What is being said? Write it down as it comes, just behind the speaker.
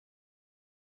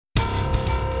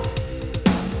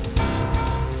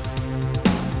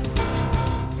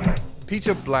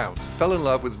Peter Blount fell in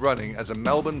love with running as a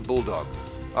Melbourne Bulldog.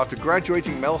 After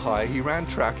graduating Mel High, he ran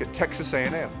track at Texas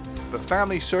A&M, but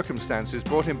family circumstances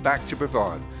brought him back to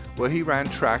Brevard, where he ran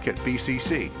track at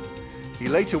BCC. He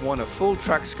later won a full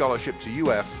track scholarship to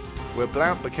UF, where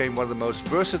Blount became one of the most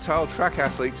versatile track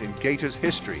athletes in Gators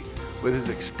history, with his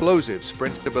explosive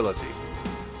sprint ability.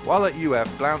 While at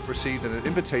UF, Blount received an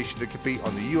invitation to compete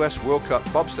on the US World Cup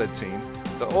bobsled team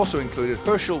that also included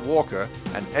Herschel Walker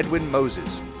and Edwin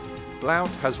Moses.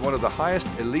 Blount has one of the highest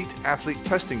elite athlete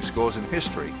testing scores in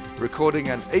history, recording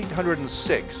an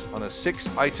 806 on a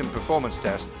 6-item performance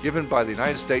test given by the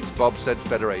United States Bobsled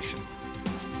Federation.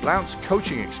 Blount's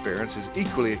coaching experience is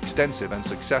equally extensive and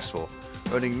successful,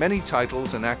 earning many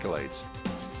titles and accolades.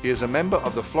 He is a member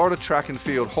of the Florida Track and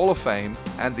Field Hall of Fame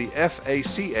and the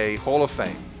FACA Hall of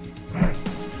Fame.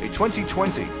 A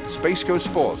 2020 Space Coast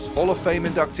Sports Hall of Fame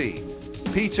inductee,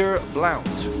 Peter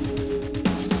Blount.